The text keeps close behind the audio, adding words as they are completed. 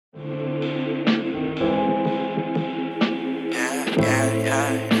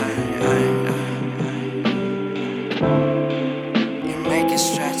You make it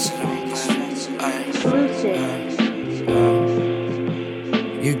stretch to them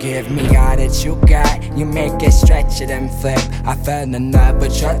You give me all that you got, you make it stretch it and flip. I fell in love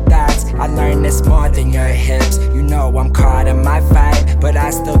with your thoughts, I learned it's more than your hips. You know I'm caught in my vibe, but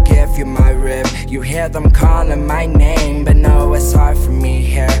I still give you my rib. You hear them calling my name, but no, it's hard for me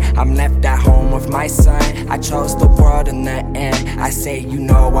here. I'm left at home with my son, I chose the world in the end. I say you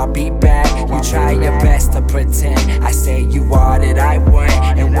know I'll be back, you try your best to pretend. I say you all that I want,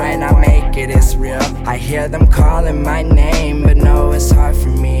 and when I make it, it's real. I hear them calling my name, but no, it's hard for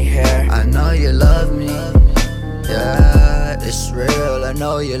me here. I know you love me, yeah, it's real. I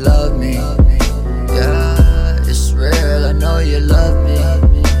know you love me, yeah, it's real. I know you love me,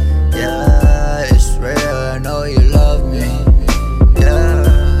 yeah, it's real. I know you love me,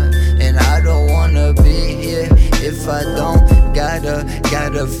 yeah, and I don't wanna be here if I don't.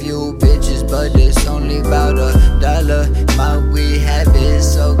 Got a few bitches, but it's only about $1. My weed habit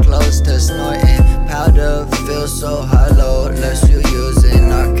so close to snorting powder, feel so hollow unless you using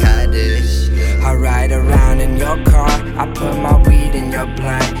narcotics. I ride around in your car, I put my weed in your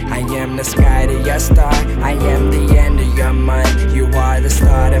blunt. I am the sky to your star, I am the end of your month. You are the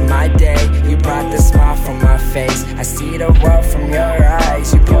start of my day, you brought the smile from my face. I see the world from your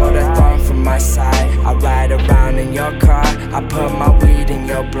eyes, you pulled a thorn from my side. I ride around in your car, I put my weed in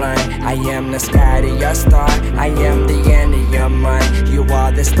your blunt. I am the sky to your star, I am the end of your month. You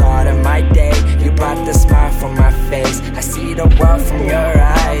are the start of my day, you brought the smile from my face. I see the world from your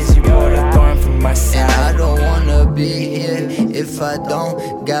eyes, you pulled a thorn from my side. And I don't wanna be here if I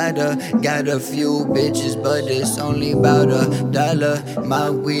don't. Got a few bitches, but it's only about $1. My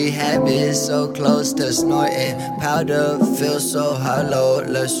weed habit so close to snorting powder, feel so hollow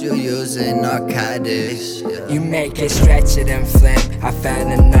unless you using narcotics. You make it stretch it and flip. I fell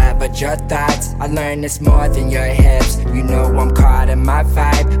in love with your thoughts, I learned it's more than your hips. You know I'm caught in my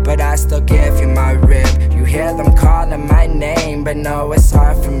vibe, but I still give you my rib. You hear them calling my name, but no, it's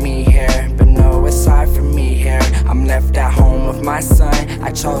hard for me here. But no, it's hard for me here. I'm left at home with my son,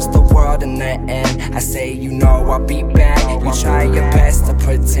 I chose the world in the end. I say you know I'll be back, you try your best to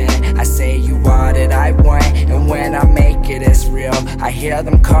pretend. I say you are that I want, and when I make it, it's real. I hear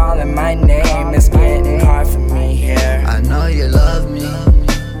them calling my name, it's getting hard for me here. I know you love me,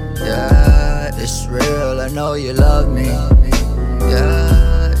 yeah, it's real. I know you love me,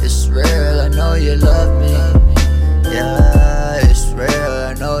 yeah, it's real. I know you love me, yeah, it's real.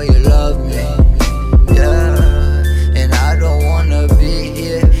 I know you love me, yeah, and I don't wanna be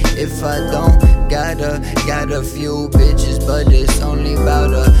here if I don't. Got a few bitches, but it's only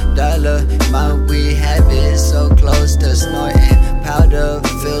about $1. My weed habit so close to snorting powder,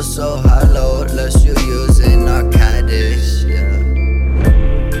 feel so hollow unless you use